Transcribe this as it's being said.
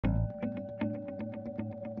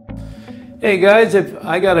Hey guys, if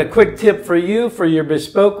I got a quick tip for you for your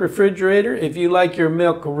Bespoke refrigerator. If you like your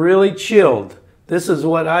milk really chilled, this is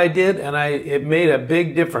what I did, and it made a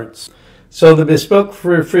big difference. So the Bespoke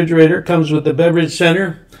refrigerator comes with the beverage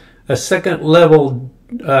center, a second level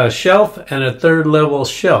shelf, and a third level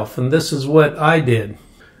shelf, and this is what I did.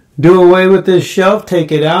 Do away with this shelf,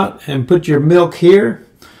 take it out, and put your milk here.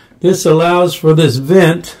 This allows for this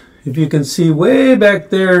vent, if you can see way back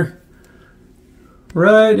there,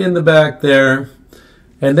 right in the back there,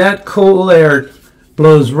 and that cool air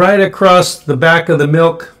blows right across the back of the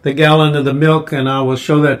milk, the gallon of the milk, and I will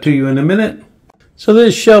show that to you in a minute. So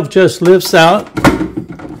this shelf just lifts out,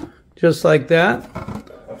 just like that.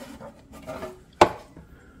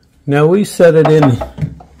 Now we set it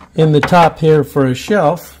in the top here for a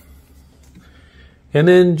shelf, and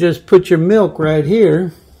then just put your milk right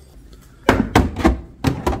here.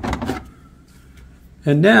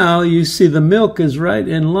 And now you see the milk is right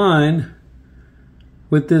in line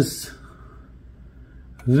with this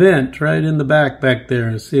vent right in the back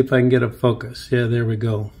there. Let's see if I can get a focus. Yeah, there we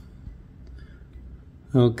go.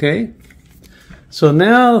 Okay. So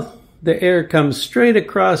now the air comes straight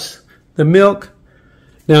across the milk.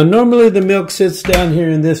 Now normally the milk sits down here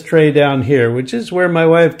in this tray down here, which is where my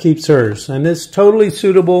wife keeps hers. And it's totally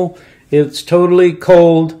suitable. It's totally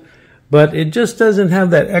cold. But it just doesn't have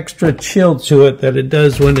that extra chill to it that it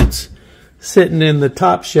does when it's sitting in the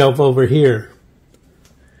top shelf over here.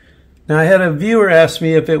 Now I had a viewer ask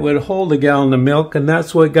me if it would hold a gallon of milk, and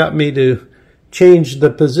that's what got me to change the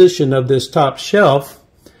position of this top shelf.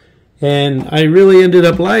 And I really ended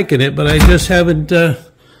up liking it, but I just haven't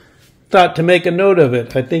thought to make a note of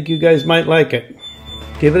it. I think you guys might like it.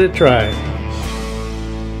 Give it a try.